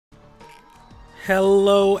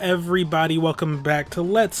Hello everybody, welcome back to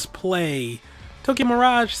Let's Play Tokyo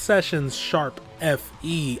Mirage Sessions Sharp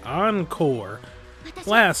FE Encore.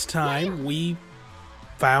 Last time we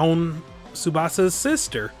found Tsubasa's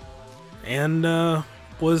sister and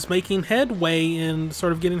was making headway in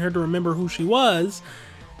sort of getting her to remember who she was,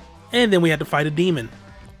 and then we had to fight a demon.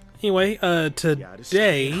 Anyway,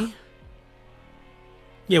 today...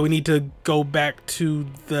 yeah, we need to go back to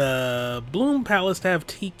the Bloom Palace to have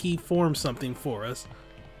Tiki form something for us.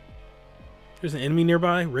 There's an enemy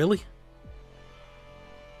nearby? Really?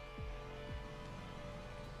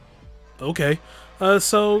 Okay.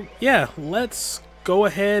 So, yeah, let's go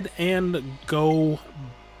ahead and go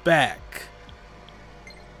back.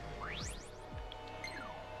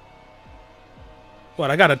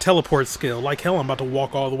 What, I got a teleport skill. Like hell, I'm about to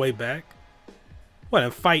walk all the way back. What,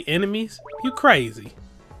 and fight enemies? You crazy.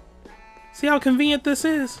 See how convenient this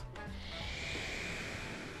is?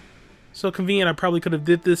 So convenient I probably could have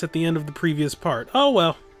did this at the end of the previous part. Oh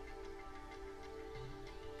well.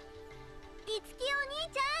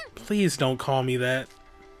 Please don't call me that.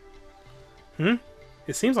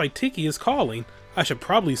 It seems like Tiki is calling. I should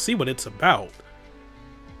probably see what it's about.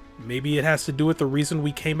 Maybe it has to do with the reason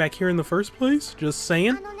we came back here in the first place? Just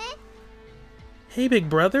saying. Hey big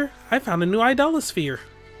brother, I found a new Idolsasphere.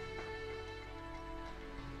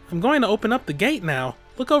 I'm going to open up the gate now.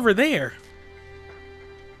 Look over there.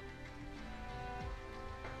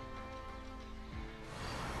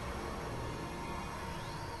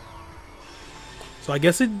 So I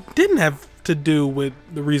guess it didn't have to do with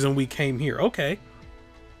the reason we came here. Okay.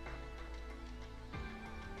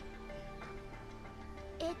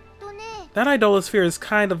 That Idolsasphere is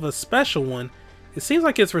kind of a special one. It seems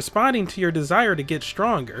like it's responding to your desire to get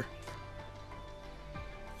stronger.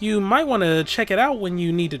 You might want to check it out when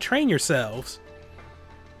you need to train yourselves.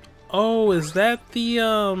 Oh, is that the,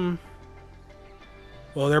 well,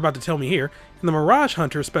 they're about to tell me here. In the Mirage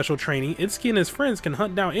Hunter special training, Itsuki and his friends can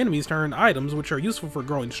hunt down enemies to earn items which are useful for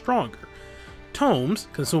growing stronger. Tomes,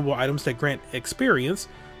 consumable items that grant experience.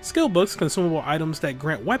 Skill books, consumable items that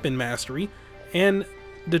grant weapon mastery. And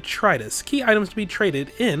detritus, key items to be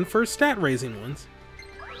traded in for stat-raising ones.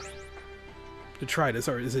 Detritus,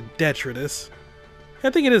 or is it detritus? I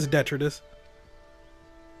think it is detritus.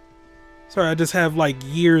 Sorry, I just have like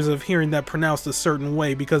years of hearing that pronounced a certain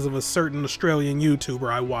way because of a certain Australian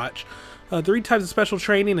YouTuber I watch. 3 types of special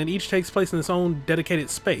training, and each takes place in its own dedicated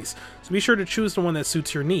space, so be sure to choose the one that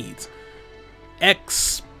suits your needs.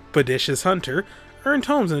 Expeditious Hunter, earn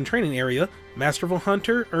tomes in the training area. Masterful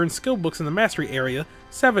Hunter, earn skill books in the mastery area.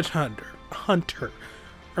 Savage Hunter,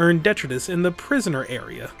 earn detritus in the prisoner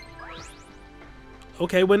area.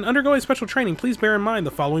 Okay, when undergoing special training, please bear in mind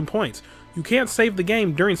the following points. You can't save the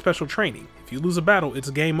game during special training. If you lose a battle, it's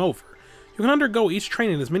game over. You can undergo each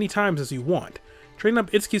training as many times as you want. Training up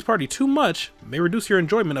Itsuki's party too much may reduce your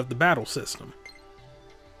enjoyment of the battle system.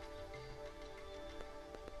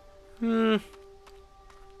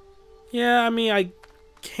 Yeah, I mean, I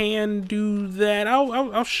can do that.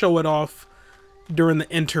 I'll show it off during the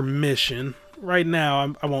intermission. Right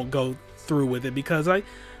now, I won't go through with it because I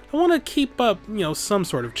want to keep up, you know, some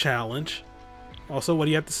sort of challenge. Also, what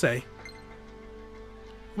do you have to say?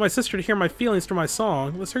 For my sister to hear my feelings through my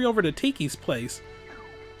song, let's hurry over to Tiki's place.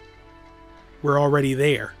 We're already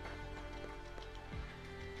there.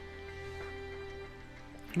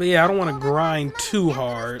 But yeah, I don't want to grind too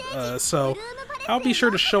hard, so I'll be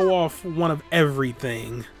sure to show off one of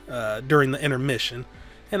everything during the intermission,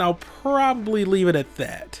 and I'll probably leave it at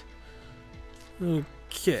that.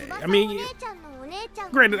 Okay, I mean,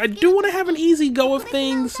 granted, I do want to have an easy go of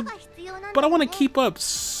things, but I want to keep up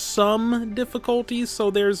some difficulties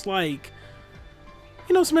so there's, like,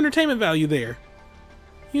 you know, some entertainment value there.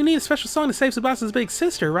 You need a special song to save Tsubasa's big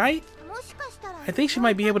sister, right? I think she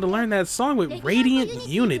might be able to learn that song with Radiant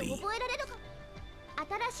Unity.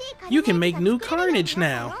 You can make new carnage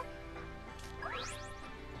now.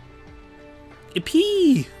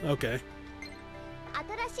 Yippee! Okay.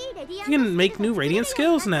 You can make new radiant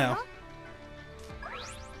skills now.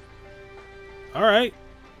 Alright.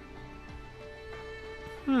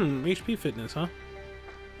 HP fitness, huh?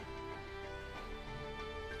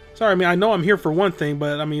 Sorry, I mean, I know I'm here for one thing,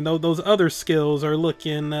 but I mean, those other skills are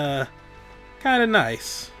looking, kind of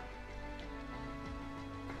nice.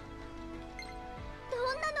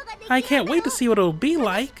 I can't wait to see what it'll be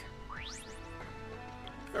like.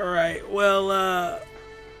 Alright, well,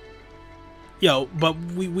 yo, but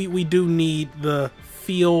we do need the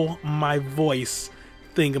feel my voice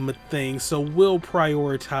thingamathing, so we'll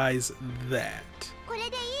prioritize that.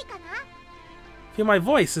 Feel my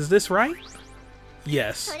voice, is this right?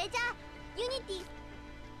 Yes.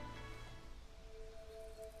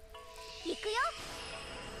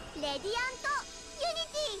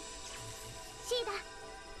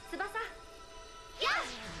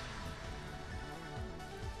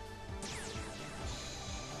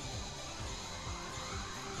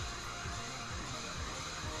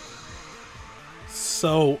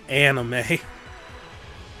 So anime.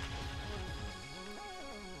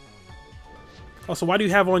 Also, why do you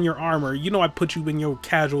have on your armor? You know I put you in your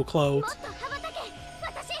casual clothes.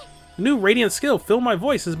 New radiant skill, Fill My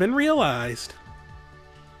Voice, has been realized.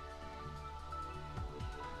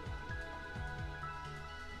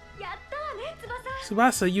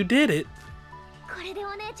 Tsubasa, you did it.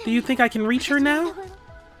 Do you think I can reach her now?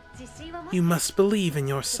 You must believe in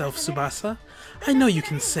yourself, Tsubasa. I know you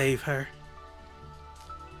can save her.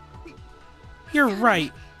 You're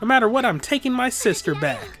right. No matter what, I'm taking my sister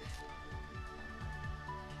back.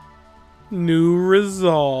 New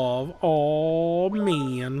resolve. Oh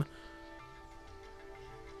man.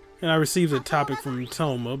 And I received a topic from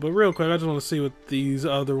Toma, but real quick, I just want to see what these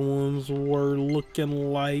other ones were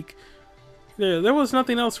looking like. There was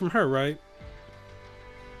nothing else from her, right?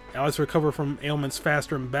 Always recover from ailments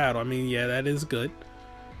faster in battle. I mean, yeah, that is good.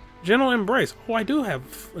 Gentle Embrace. Oh, I do have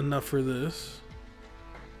enough for this.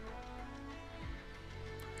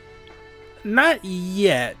 Not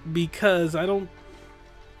yet, because I don't...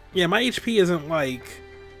 Yeah, my HP isn't, like,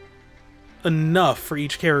 enough for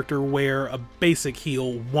each character where a basic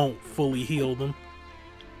heal won't fully heal them.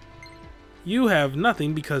 You have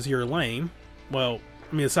nothing because you're lame. Well,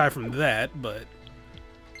 I mean, aside from that, but...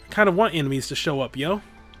 I kind of want enemies to show up, yo.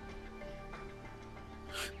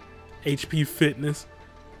 HP fitness.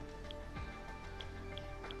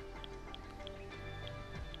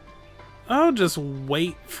 I'll just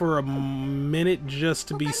wait for a minute just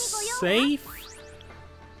to be safe.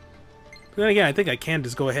 But then again, I think I can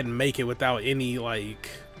just go ahead and make it without any, like,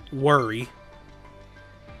 worry.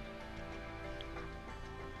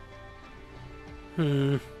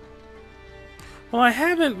 Well, I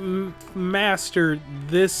haven't mastered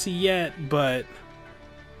this yet, but...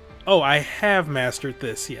 Oh, I have mastered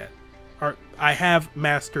this yet. Or, I have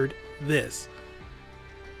mastered this.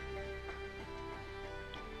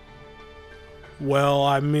 Well,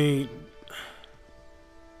 I mean...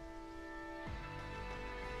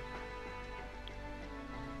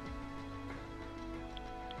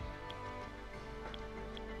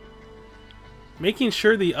 Making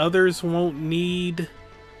sure the others won't need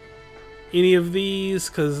any of these,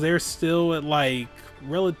 because they're still at, like,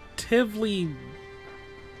 relatively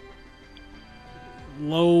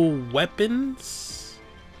low weapons?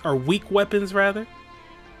 Or weak weapons, rather.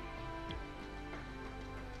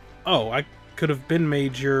 Oh, I could have been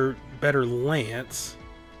made your better lance.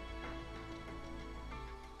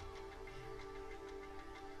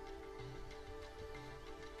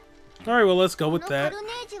 Alright, well, let's go with that.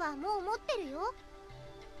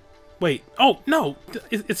 Wait, oh, no!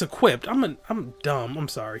 It's equipped. I'm dumb. I'm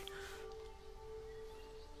sorry.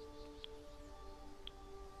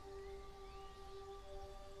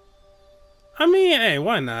 I mean, hey,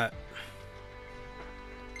 why not?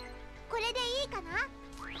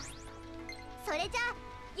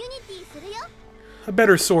 A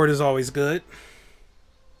better sword is always good.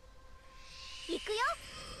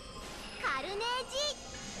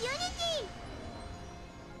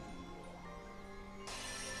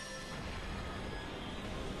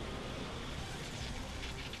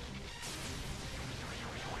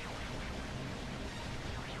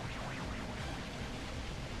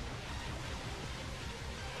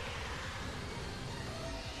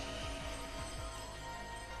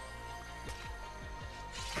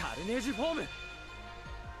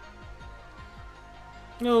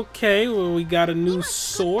 Okay, well, we got a new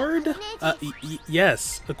sword.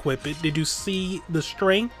 Yes, equip it. Did you see the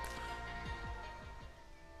strength?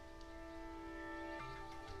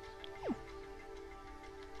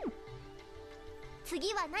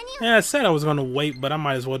 Yeah, I said I was going to wait, but I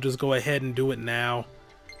might as well just go ahead and do it now.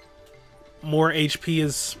 More HP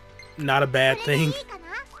is not a bad thing.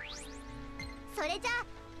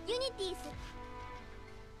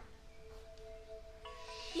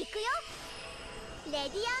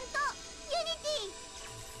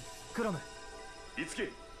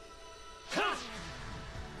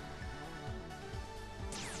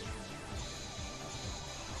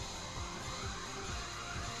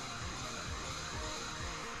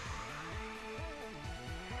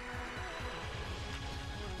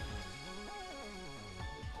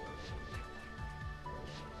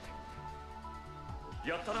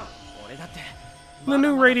 The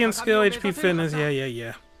new Radiant skill, HP fitness,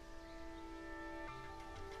 yeah.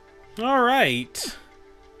 Alright.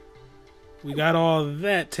 We got all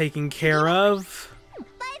that taken care of.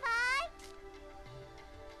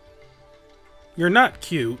 You're not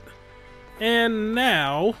cute. And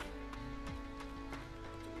now...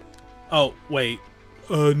 Oh, wait.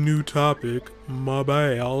 A new topic. My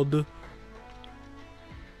bad.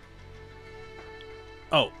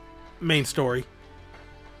 Oh, main story.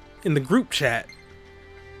 In the group chat.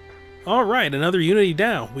 Alright, another Unity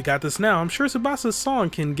down. We got this now. I'm sure Tsubasa's song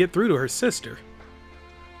can get through to her sister.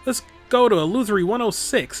 Let's go to Illusory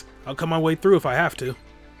 106. I'll cut my way through if I have to.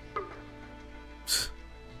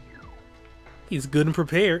 He's good and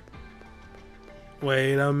prepared.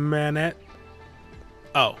 Wait a minute.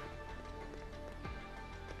 Oh.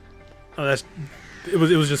 Oh, that's... It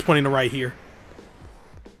was just pointing to right here.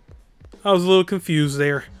 I was a little confused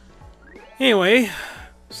there. Anyway,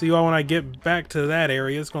 see you all when I get back to that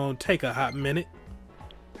area. It's gonna take a hot minute.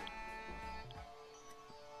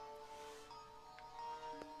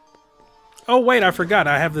 Oh wait, I forgot.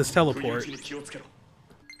 I have this teleport.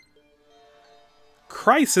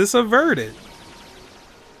 Crisis averted.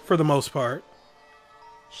 For the most part.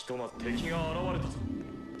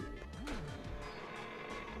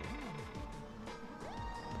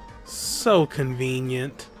 So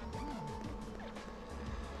convenient.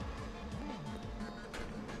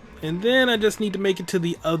 And then I just need to make it to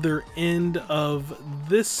the other end of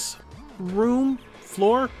this room,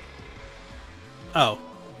 floor. Oh,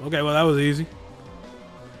 okay, well that was easy.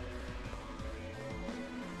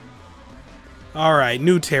 Alright,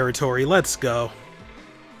 new territory, let's go.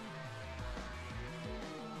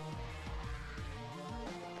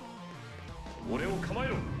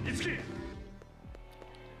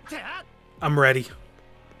 I'm ready.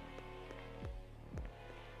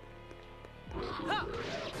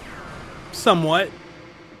 Somewhat.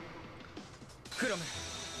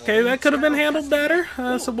 Okay, that could have been handled better.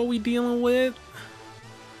 So what we dealing with?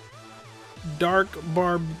 Dark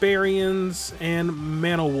Barbarians and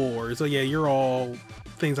Mana Wars. Oh yeah, you're all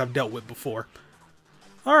things I've dealt with before.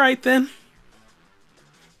 Alright then.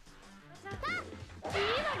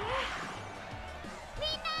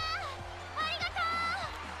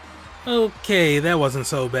 Okay, that wasn't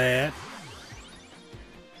so bad.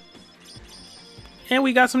 And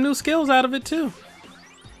we got some new skills out of it too.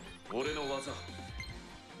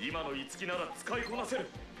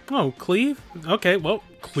 Oh, cleave? Okay, well,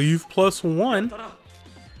 cleave +1.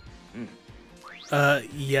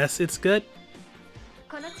 Yes, it's good.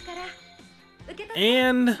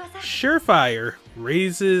 And Surefire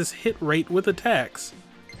raises hit rate with attacks.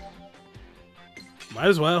 Might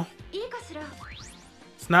as well.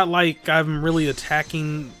 It's not like I'm really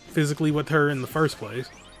attacking physically with her in the first place.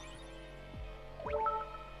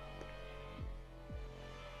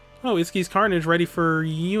 Oh, Itsuki's Carnage ready for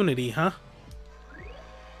Unity, huh?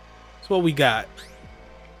 That's what we got.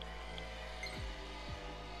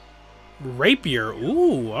 Rapier.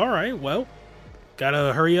 Ooh, alright, well.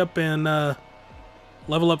 Gotta hurry up and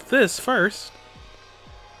level up this first.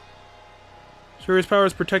 Sure his power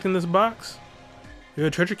is protecting this box?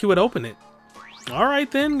 Your treasure key would open it. Alright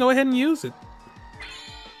then, go ahead and use it.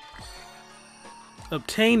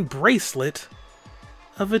 Obtain Bracelet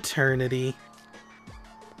of Eternity.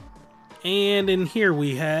 And in here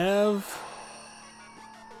we have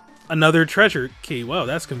another treasure key. Wow,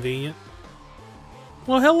 that's convenient.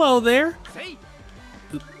 Well, hello there.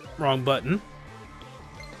 Oops, wrong button.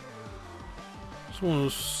 Just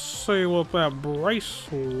want to see what that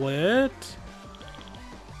bracelet...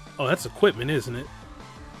 Oh, that's equipment, isn't it?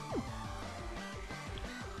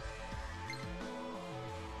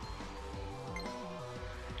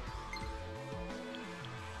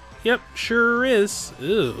 Yep, sure is.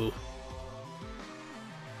 Ooh.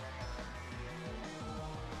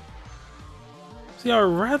 See, I'd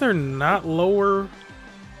rather not lower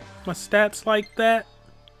my stats like that.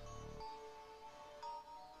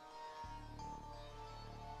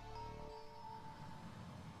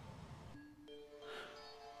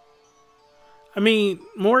 I mean,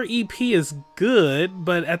 more EP is good,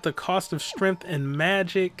 but at the cost of strength and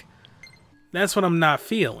magic, that's what I'm not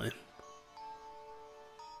feeling.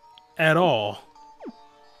 At all.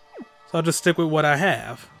 So I'll just stick with what I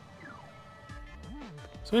have.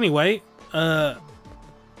 So anyway, hi,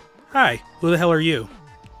 who the hell are you?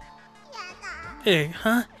 Hey,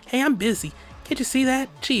 huh? Hey, I'm busy. Can't you see that?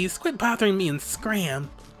 Jeez, quit bothering me and scram.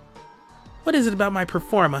 What is it about my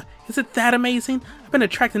performa? Is it that amazing? I've been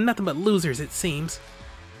attracting nothing but losers, it seems.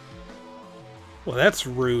 Well, that's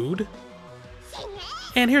rude.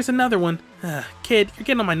 And here's another one. Kid, you're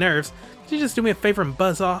getting on my nerves. Could you just do me a favor and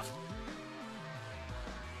buzz off?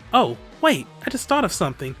 Oh, wait, I just thought of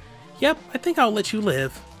something. Yep, I think I'll let you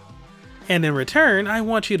live. And in return, I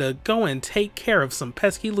want you to go and take care of some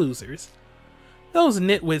pesky losers. Those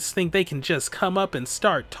nitwits think they can just come up and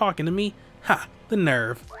start talking to me. Ha! The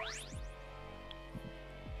nerve.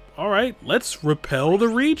 Alright, let's repel the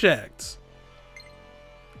rejects.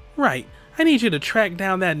 Right, I need you to track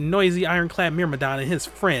down that noisy ironclad Myrmidon and his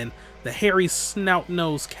friend, the hairy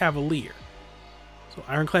snout-nosed Cavalier. So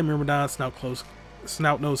ironclad Myrmidon,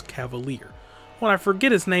 snout-nosed Cavalier. Well, I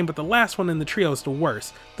forget his name, but the last one in the trio is the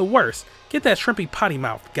worst. The worst. Get that shrimpy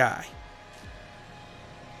potty-mouthed guy.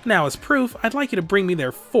 Now, as proof, I'd like you to bring me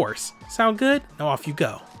their force. Sound good? Now off you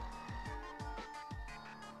go.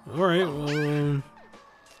 Alright,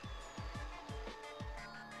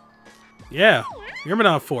 yeah,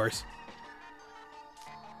 Myrmidon force.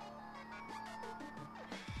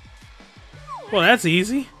 Well, that's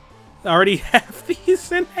easy. I already have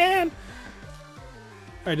these in hand.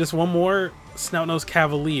 Alright, just one more snout-nosed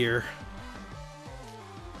Cavalier.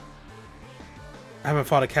 I haven't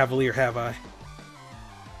fought a Cavalier, have I?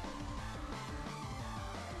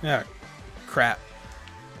 Yeah, crap.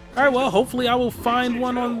 Alright, well, hopefully I will find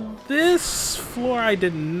one on this floor. I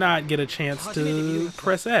did not get a chance to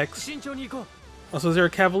press X. Also, is there a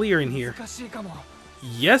Cavalier in here?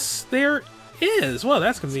 Yes, there is. Well,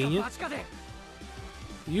 that's convenient.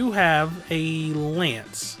 You have a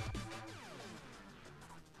lance.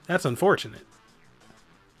 That's unfortunate.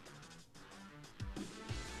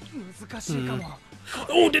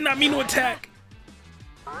 Oh, did not mean to attack.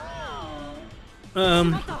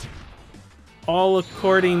 All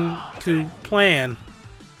according to plan.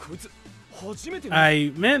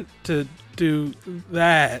 I meant to do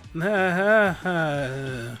that.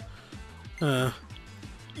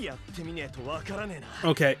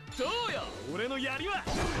 Okay.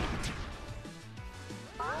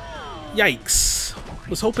 Yikes.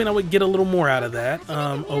 Was hoping I would get a little more out of that.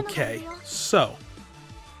 Okay. So.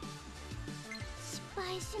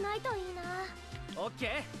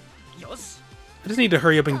 I just need to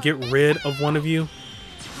hurry up and get rid of one of you.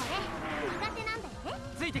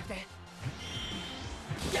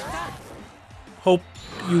 Hope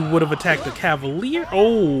you would have attacked the Cavalier.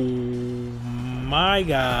 Oh my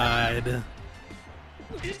god.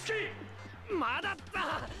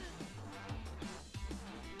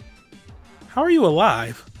 How are you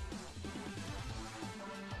alive?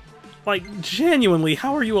 Like, genuinely,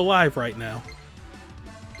 how are you alive right now?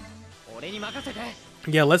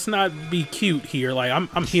 Yeah, let's not be cute here. Like,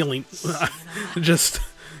 I'm healing. Just,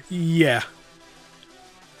 yeah.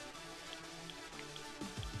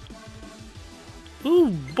 Ooh,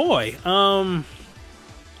 boy.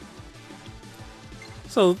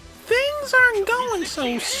 So, things aren't going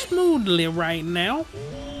so smoothly right now.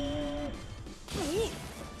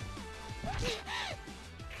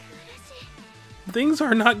 Things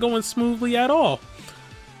are not going smoothly at all.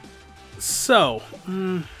 So,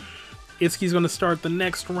 Itsuki's going to start the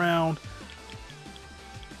next round.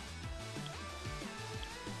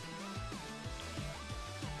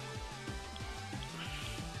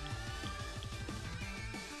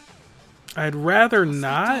 I'd rather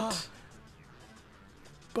not,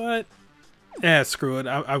 but screw it.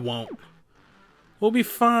 I won't. We'll be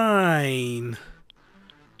fine.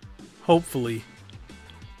 Hopefully.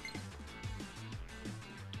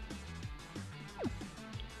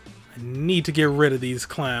 I need to get rid of these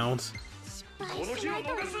clowns.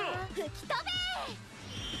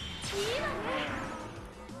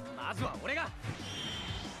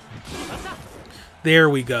 There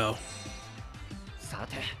we go.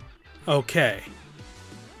 Okay.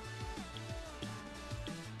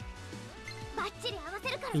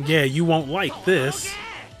 Yeah, you won't like this.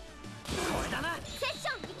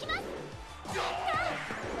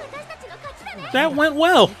 That went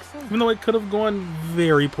well, even though it could have gone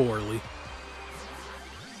very poorly.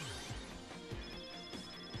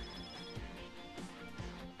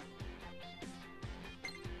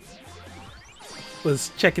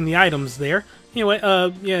 Was checking the items there. Anyway,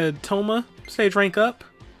 yeah, Toma, stage rank up.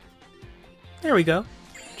 There we go.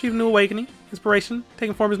 Achieve new awakening. Inspiration.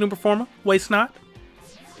 Taking form as new performer. Waste not.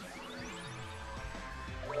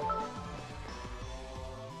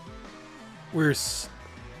 We're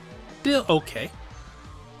still okay.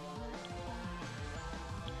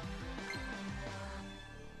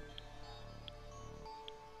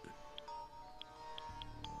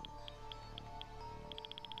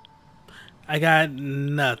 I got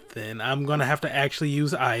nothing. I'm gonna have to actually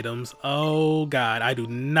use items. Oh god, I do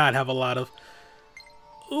not have a lot of...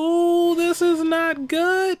 Ooh, this is not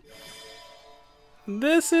good.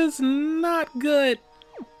 This is not good.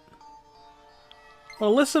 A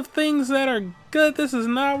list of things that are good, this is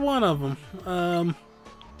not one of them.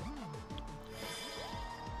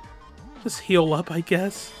 Just heal up, I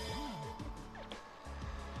guess.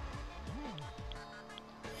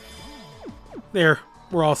 There,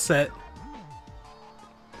 we're all set.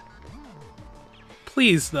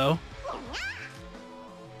 pleased, though.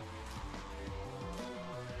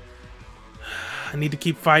 I need to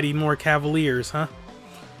keep fighting more Cavaliers, huh?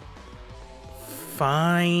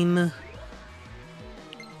 Fine.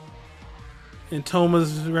 And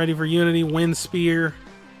Toma's ready for Unity. Wind Spear.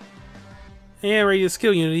 And ready to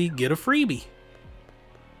skill Unity. Get a freebie.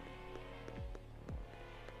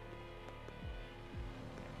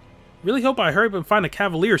 Really hope I hurry up and find a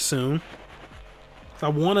Cavalier soon. I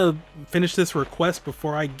want to finish this request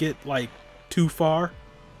before I get, like, too far.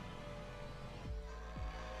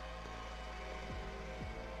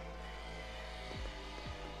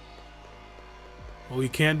 Well, we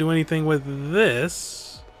can't do anything with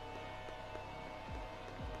this.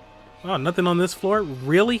 Oh, nothing on this floor?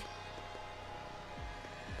 Really?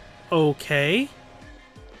 Okay.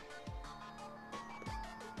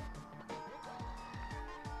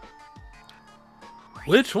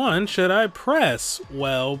 Which one should I press?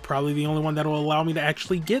 Well, probably the only one that will allow me to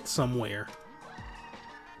actually get somewhere.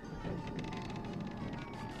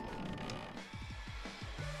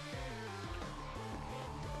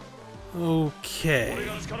 Okay.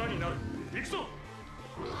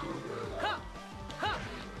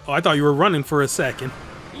 Oh, I thought you were running for a second.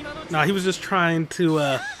 Nah, he was just trying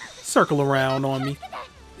to circle around on me.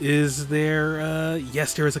 Is there,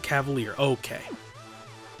 yes, there is a Cavalier. Okay.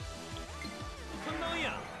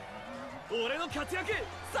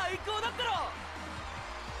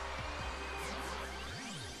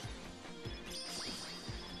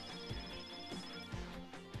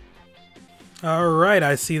 Alright,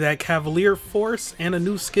 I see that Cavalier force and a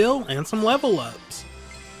new skill and some level ups.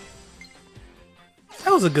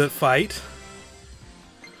 That was a good fight.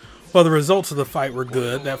 Well, the results of the fight were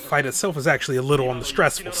good. That fight itself was actually a little on the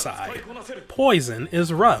stressful side. Poison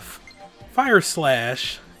is rough. Fire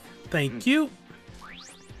Slash. Thank you.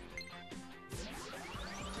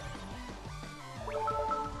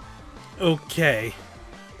 Okay.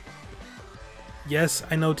 Yes,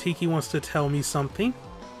 I know Tiki wants to tell me something.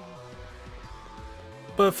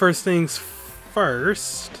 But first things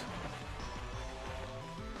first.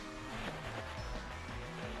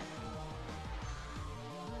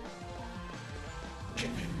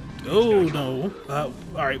 Oh no.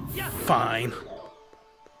 Alright, fine.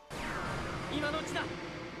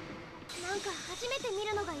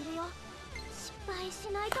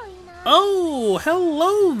 Oh,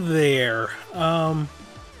 hello there.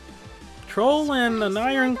 Troll and an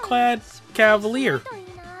ironclad Cavalier.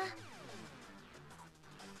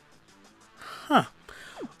 Huh.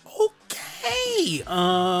 Okay.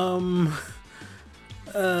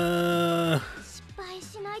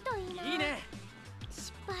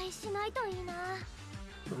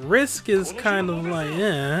 Risk is kind of like,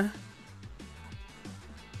 eh. Let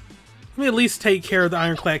me at least take care of the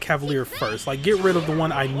ironclad Cavalier first. Like, get rid of the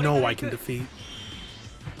one I know I can defeat.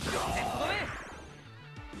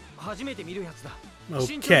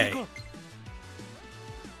 Okay.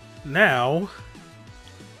 Now,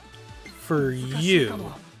 for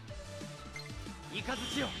you.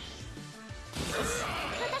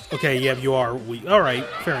 Okay, yeah, you are weak. Alright,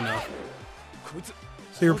 fair enough.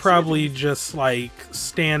 So you're probably just like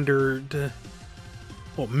standard,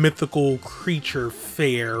 well, mythical creature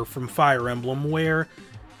fare from Fire Emblem, where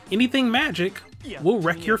anything magic will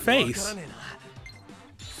wreck your face. I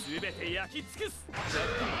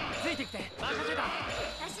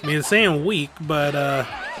mean, it's saying weak, but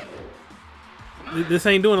this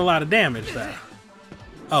ain't doing a lot of damage, though.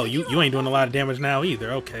 Oh, you ain't doing a lot of damage now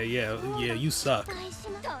either. Okay, yeah, you suck.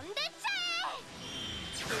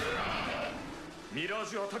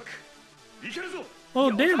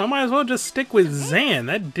 Well, damn, I might as well just stick with Zan.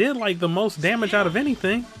 That did, like, the most damage out of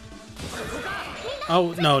anything.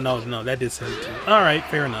 Oh, no, that did 72. Alright,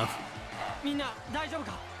 fair enough.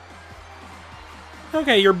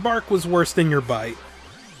 Okay, your bark was worse than your bite.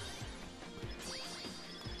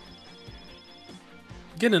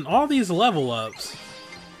 Getting all these level ups.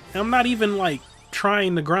 I'm not even, like,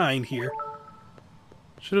 trying to grind here.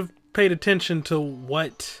 Should have paid attention to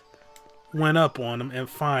what went up on them, and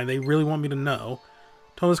fine, they really want me to know.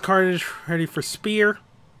 Thomas Carnage ready for Spear.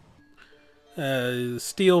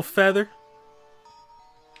 Steel Feather.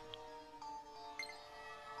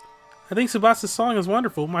 I think Tsubasa's song is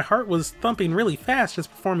wonderful. My heart was thumping really fast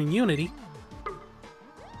just performing Unity.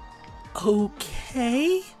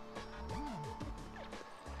 Okay.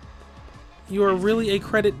 You are really a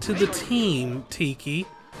credit to the team, Tiki.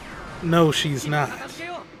 No, she's not.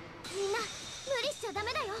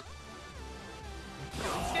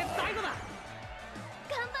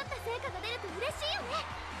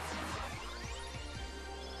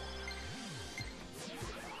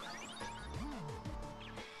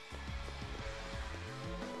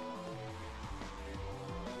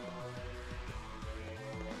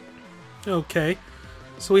 Okay,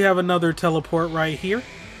 so we have another teleport right here.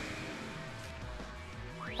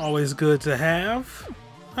 Always good to have.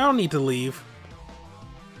 I don't need to leave.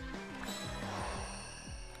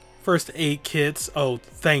 First aid kits. Oh,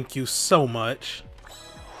 thank you so much.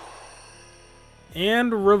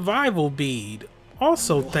 And revival bead.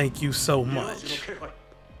 Also, thank you so much.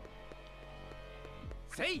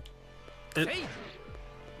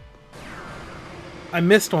 I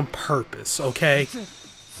missed on purpose, okay?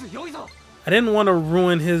 I didn't want to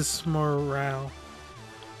ruin his morale.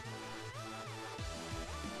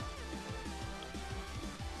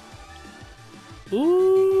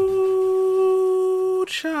 Ooh,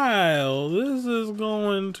 child, this is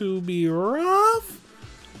going to be rough.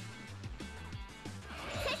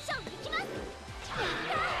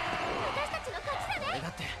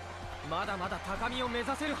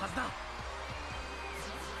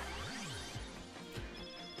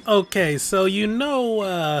 Okay, so you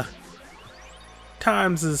know,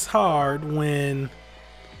 times is hard when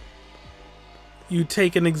you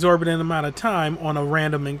take an exorbitant amount of time on a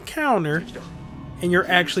random encounter and you're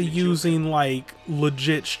actually using, like,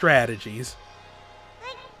 legit strategies.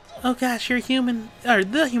 Oh gosh, you're human, or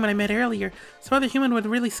the human I met earlier. Some other human with a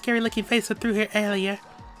really scary looking face went through here earlier.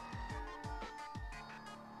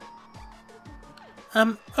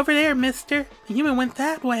 Over there, mister. The human went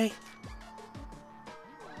that way.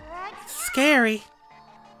 Scary.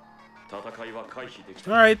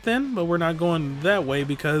 Alright then, but we're not going that way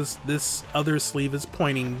because this other sleeve is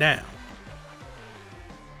pointing down.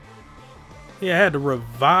 Yeah, I had to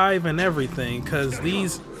revive and everything because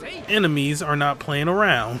these enemies are not playing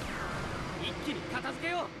around.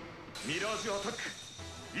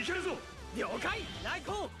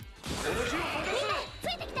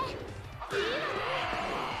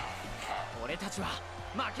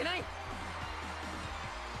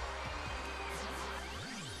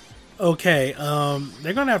 Okay,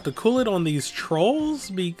 they're gonna have to cool it on these trolls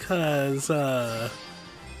because, it's a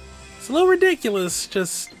little ridiculous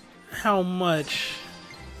just how much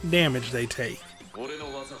damage they take.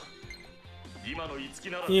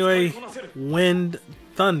 Anyway, wind,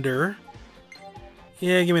 thunder.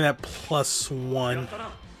 Yeah, give me that +1.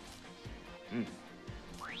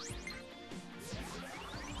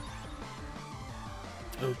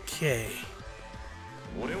 Okay.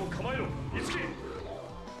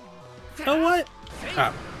 Oh, what?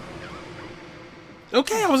 Ah.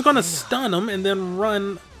 Okay, I was gonna stun him and then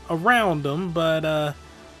run around him, but,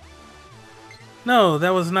 no,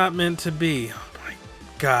 that was not meant to be. Oh my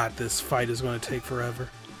god, this fight is gonna take forever.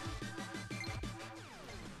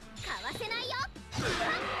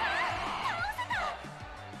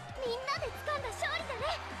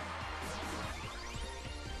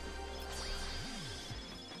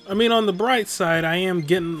 I mean, on the bright side, I am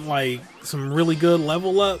getting, like, some really good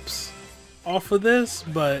level ups off of this,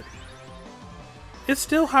 but it's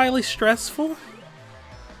still highly stressful.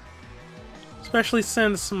 Especially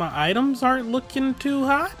since my items aren't looking too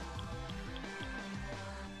hot.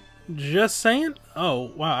 Just saying.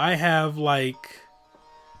 Oh, wow, I have, like,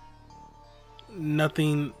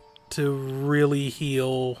 nothing to really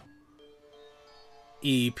heal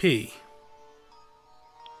EP.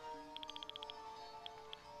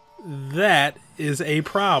 That is a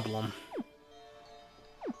problem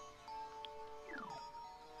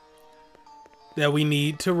that we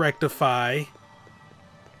need to rectify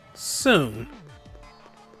soon.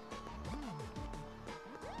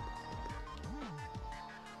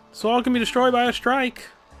 So all can be destroyed by a strike.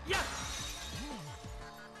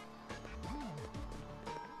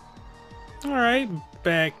 Alright,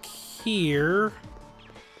 back here.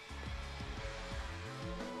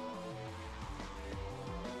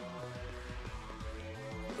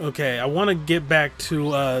 Okay, I want to get back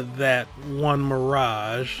to that one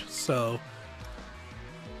Mirage, so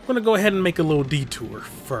I'm going to go ahead and make a little detour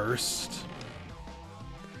first.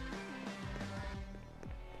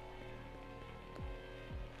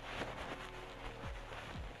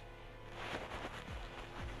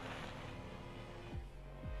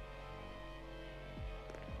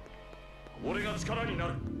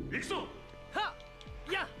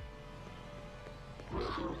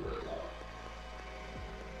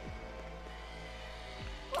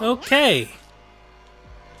 Okay.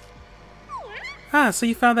 Ah, so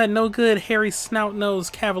you found that no good, hairy,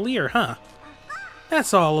 snout-nosed cavalier, huh?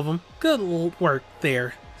 That's all of them. Good work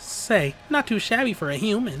there. Say, not too shabby for a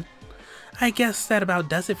human. I guess that about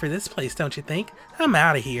does it for this place, don't you think? I'm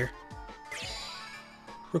out of here.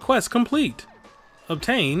 Request complete.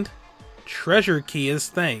 Obtained. Treasure key as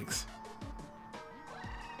thanks.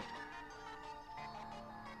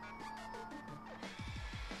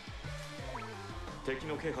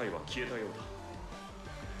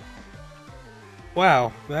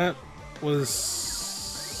 Wow, that was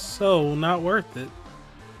so not worth it.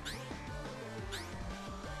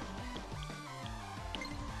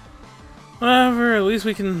 Whatever, at least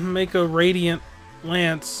we can make a radiant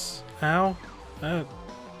lance. Ow. I'm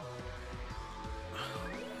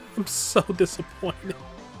so disappointed.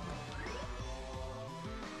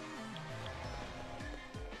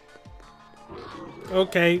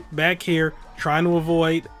 Okay, back here, trying to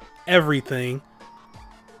avoid everything.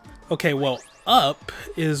 Okay, well, up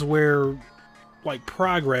is where, like,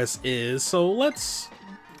 progress is, so let's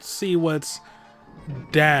see what's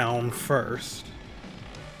down first.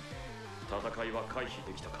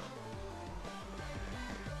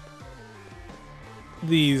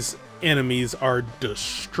 These enemies are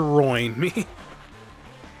destroying me.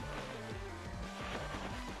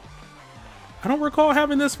 I don't recall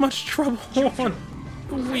having this much trouble on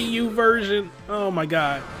the Wii U version. Oh my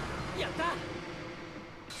god.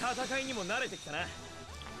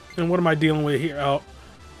 And what am I dealing with here? Oh.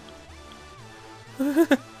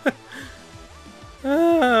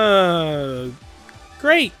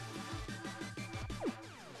 Great.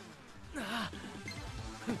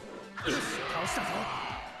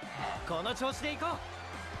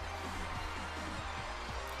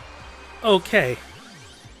 Okay.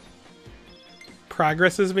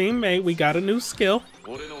 Progress is being made. We got a new skill.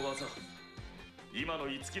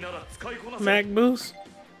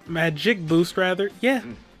 Magic boost, rather. Yeah.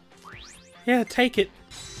 Yeah, take it.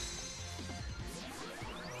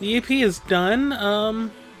 The EP is done. I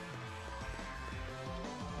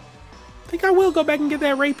think I will go back and get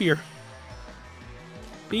that rapier.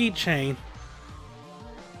 Bead chain.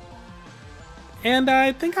 And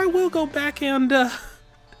I think I will go back and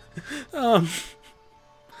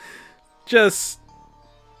just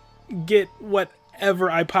get whatever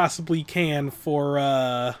I possibly can for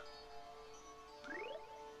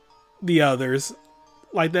the others.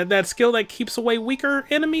 Like that skill that keeps away weaker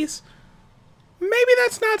enemies. Maybe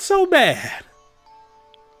that's not so bad.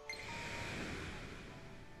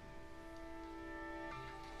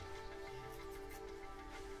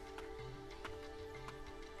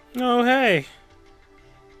 Oh, hey.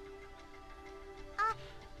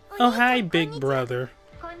 Oh, hi, big brother.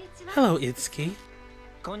 Hello, Itsuki.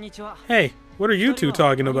 Hey, what are you two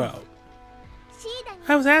talking about?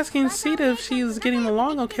 I was asking Sita if she's getting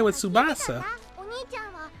along okay with Tsubasa.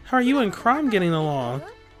 How are you and Crom getting along?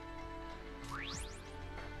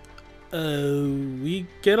 We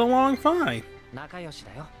get along fine. I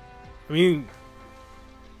mean,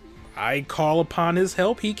 I call upon his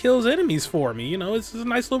help, he kills enemies for me. You know, it's a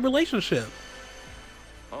nice little relationship.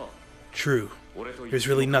 True. There's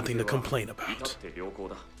really nothing to complain about.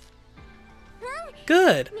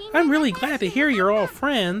 Good. I'm really glad to hear you're all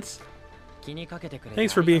friends.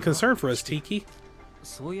 Thanks for being concerned for us, Tiki.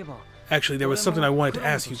 Actually, there was something I wanted to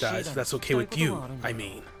ask you guys, if that's okay with you, I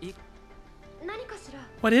mean.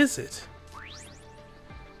 What is it?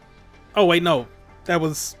 Oh, wait, no. That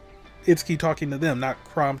was Itsuki talking to them, not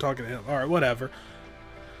Crom talking to him. Alright, whatever.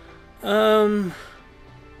 How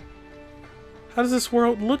does this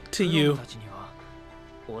world look to you?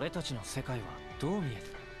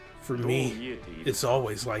 For me, it's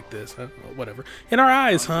always like this. Whatever. In our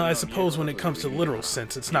eyes, huh? I suppose when it comes to literal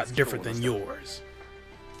sense, it's not different than yours.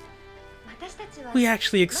 We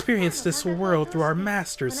actually experience this world through our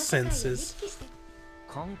master's senses.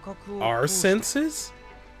 Our senses?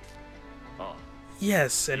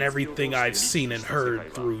 Yes, and everything I've seen and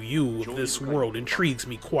heard through you of this world intrigues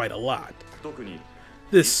me quite a lot.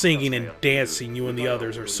 This singing and dancing you and the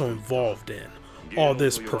others are so involved in. All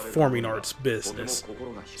this performing arts business.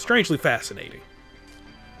 Strangely fascinating.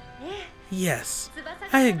 Yes,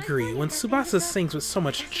 I agree. When Tsubasa sings with so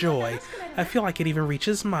much joy, I feel like it even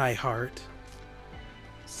reaches my heart.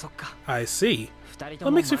 I see. Well,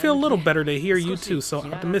 it makes me feel a little better to hear you two so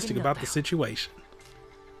optimistic about the situation.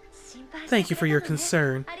 Thank you for your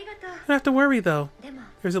concern. You don't have to worry, though.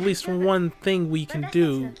 There's at least one thing we can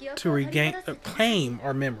do to claim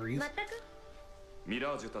our memories.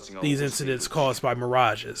 These incidents caused by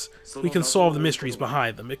mirages. We can solve the mysteries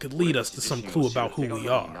behind them. It could lead us to some clue about who we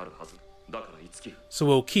are. So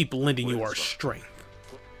we'll keep lending you our strength.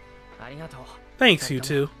 Thanks, you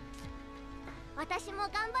two.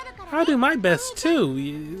 I'll do my best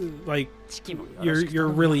too. Like, you're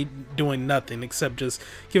really doing nothing except just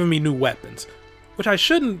giving me new weapons, which I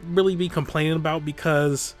shouldn't really be complaining about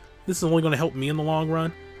because this is only going to help me in the long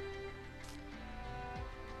run.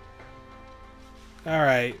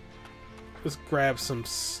 Alright, let's grab some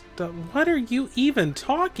stuff. What are you even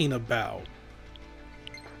talking about?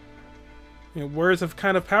 You know, words have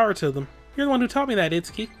kind of power to them. You're the one who taught me that,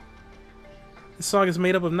 Itsuki. This song is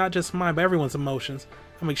made up of not just mine, but everyone's emotions.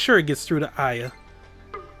 I'll make sure it gets through to Aya.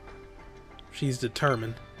 She's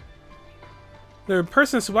determined. The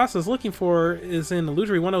person Tsubasa is looking for is in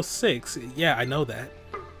Illusory 106. Yeah, I know that.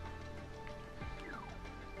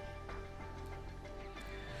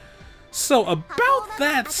 So, about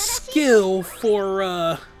that skill for,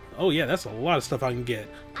 oh yeah, that's a lot of stuff I can get.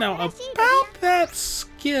 Now, about that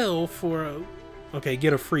skill for, okay,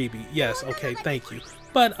 get a freebie. Yes, okay, thank you.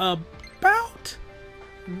 But about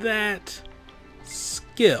that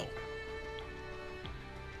skill.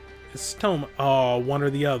 It's Toma. Oh, one or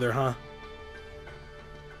the other, huh?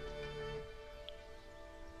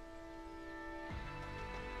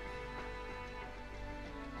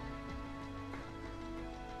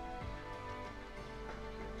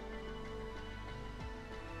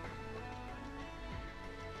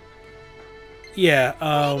 Yeah,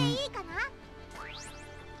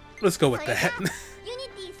 let's go with that.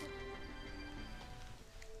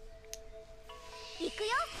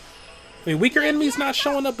 I mean, weaker enemies not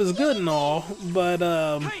showing up is good and all, but,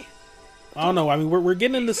 I don't know, I mean, we're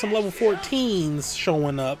getting into some level 14s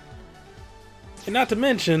showing up. And not to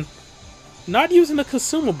mention, not using a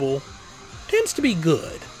consumable tends to be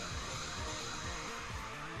good.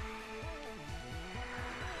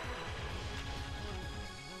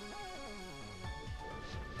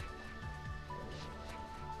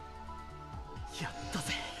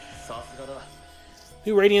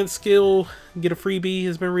 New Radiant skill, get a freebie,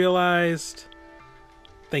 has been realized.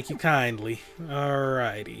 Thank you kindly.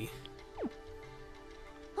 Alrighty.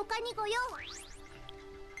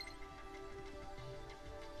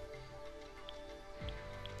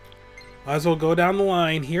 Might as well go down the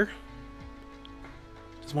line here.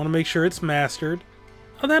 Just want to make sure it's mastered.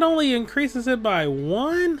 Oh, that only increases it by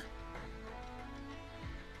 1?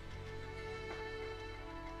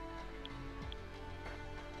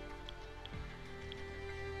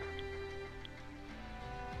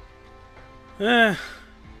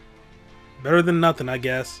 Better than nothing, I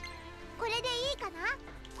guess.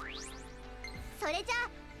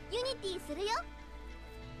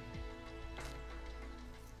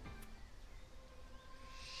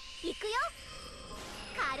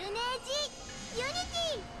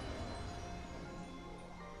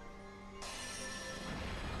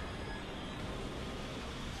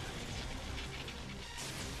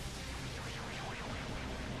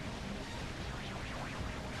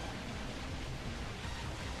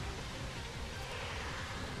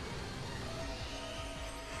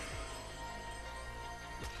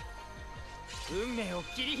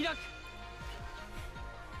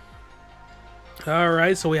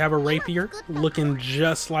 Alright, so we have a rapier looking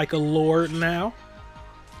just like a lord now.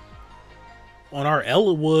 On our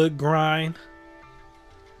Elwood grind.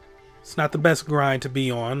 It's not the best grind to be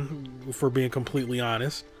on, if we're being completely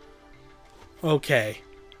honest. Okay.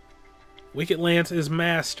 Wicked Lance is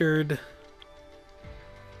mastered.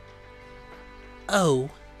 Oh.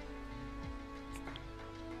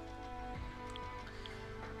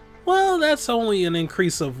 Well, that's only an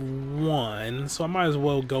increase of 1, so I might as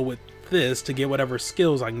well go with this to get whatever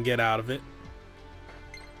skills I can get out of it.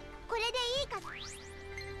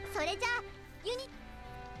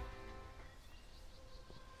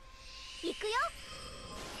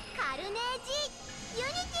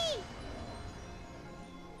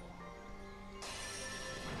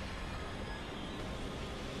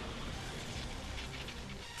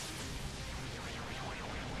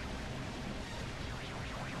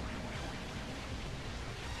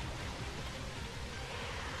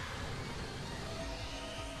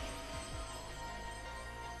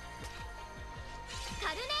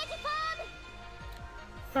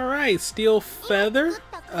 Alright, Steel Feather.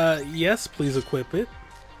 Yes, please equip it.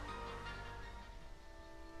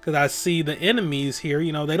 Because I see the enemies here,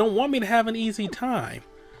 you know, they don't want me to have an easy time.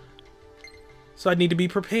 So I need to be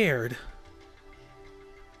prepared.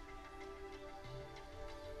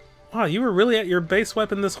 Wow, you were really at your base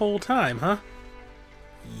weapon this whole time, huh?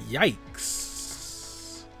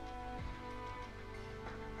 Yikes.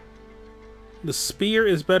 The spear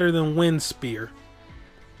is better than wind spear.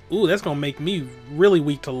 Ooh, that's gonna make me really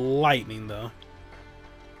weak to lightning, though.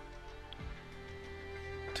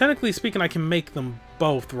 Technically speaking, I can make them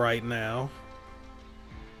both right now.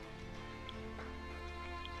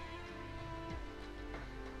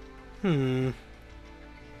 I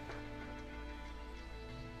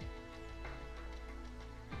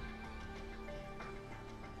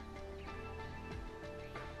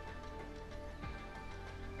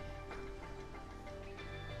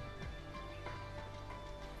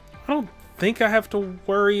don't think I have to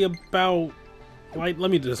worry about light. Let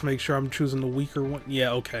me just make sure I'm choosing the weaker one.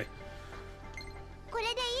 Yeah, okay.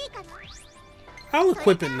 I'll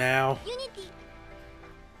equip it now.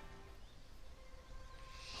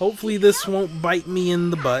 Hopefully this won't bite me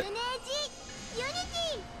in the butt.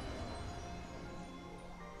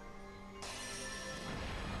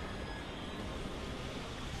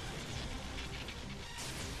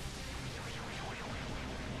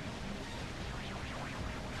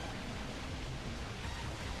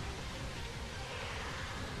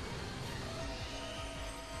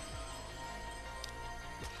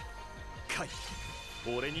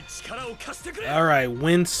 Alright,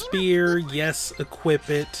 Wind Spear, yes, equip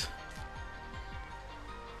it.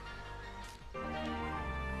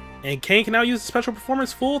 And Kane can now use the special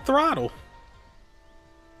performance full throttle.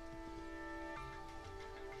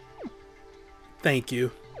 Thank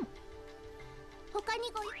you.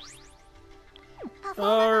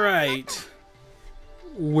 Alright.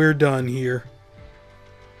 We're done here.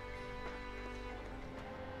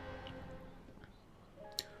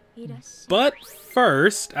 But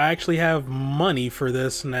first, I actually have money for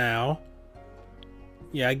this now.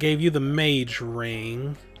 Yeah, I gave you the mage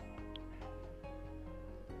ring.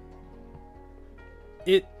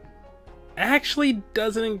 It actually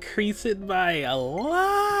doesn't increase it by a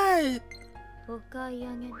lot.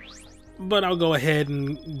 But I'll go ahead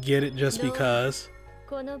and get it just because.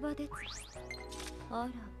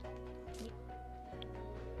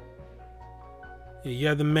 Yeah, you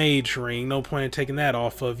have the mage ring, no point in taking that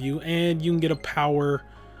off of you, and you can get a power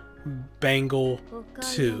bangle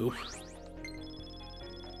too.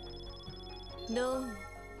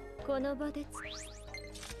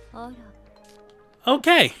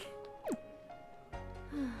 Okay.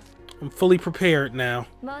 I'm fully prepared now.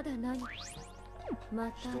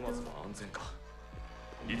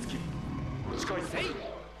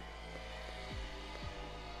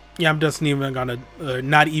 Yeah, I'm just even gonna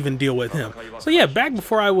not even deal with him. So yeah, back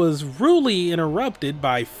before I was rudely interrupted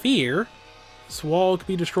by fear, this wall could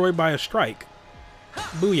be destroyed by a strike.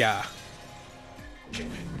 Booyah.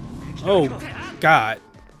 Oh, God.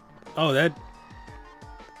 Oh, that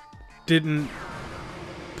didn't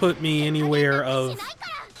put me anywhere of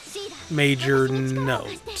major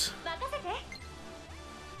note.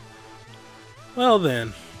 Well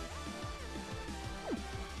then.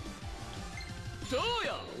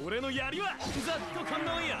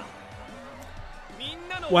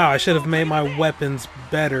 Wow, I should have made my weapons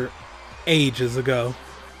better ages ago.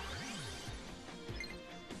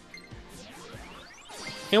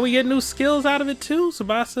 And we get new skills out of it too.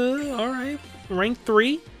 Tsubasa, alright. Rank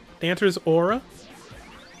 3. Dancer's Aura.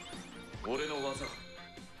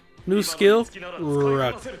 New skill,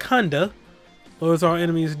 Rakunda. Lowers our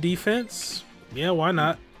enemy's defense. Yeah, why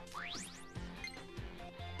not?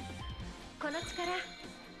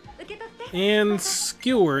 And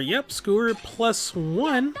Skewer. Yep, Skewer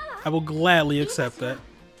 +1. I will gladly accept that.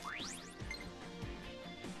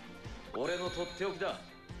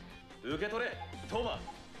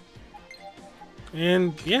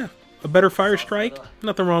 And yeah, a better fire strike.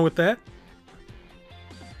 Nothing wrong with that.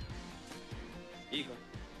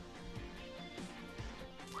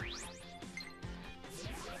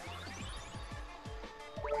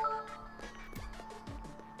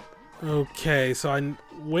 Okay, so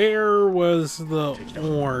where was the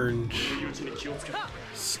orange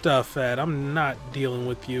stuff at? I'm not dealing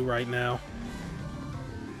with you right now.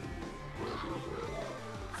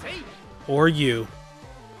 Or you.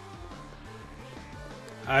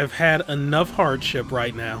 I've had enough hardship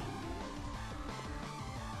right now.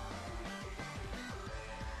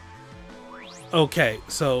 Okay,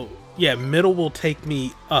 so yeah, middle will take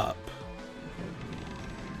me up.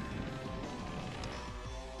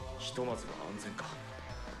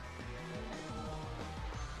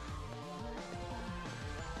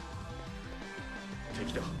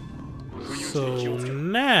 So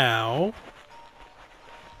now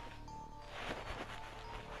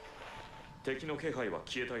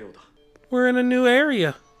we're in a new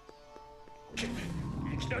area.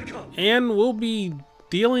 And we'll be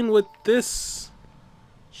dealing with this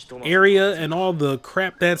area and all the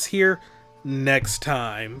crap that's here next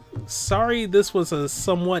time. Sorry this was a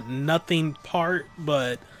somewhat nothing part,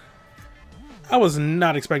 but I was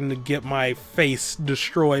not expecting to get my face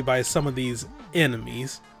destroyed by some of these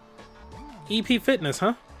enemies. EP Fitness,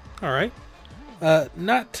 huh? Alright.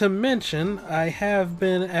 Not to mention, I have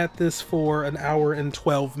been at this for an hour and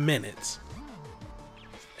 12 minutes.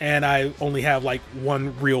 And I only have like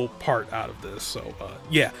one real part out of this, so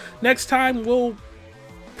yeah. Next time we'll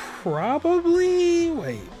probably...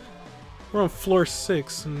 Wait. We're on floor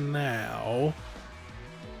 6 now.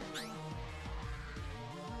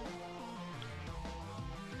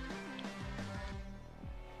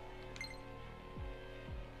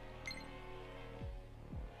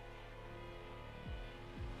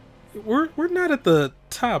 We're not at the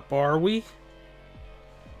top, are we?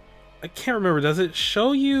 I can't remember. Does it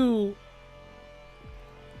show you?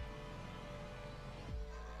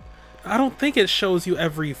 I don't think it shows you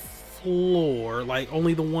every floor, like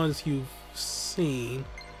only the ones you've seen.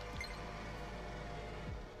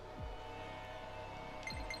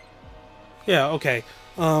 Yeah, okay.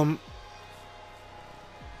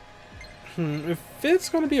 If it's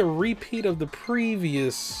going to be a repeat of the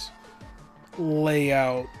previous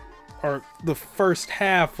layout, or the first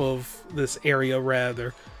half of this area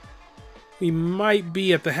rather, we might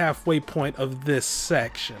be at the halfway point of this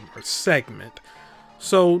section or segment.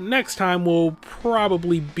 So next time we'll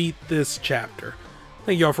probably beat this chapter.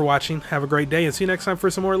 Thank you all for watching. Have a great day, and see you next time for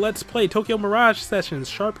some more Let's Play Tokyo Mirage Sessions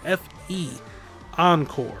Sharp FE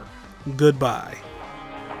Encore. Goodbye.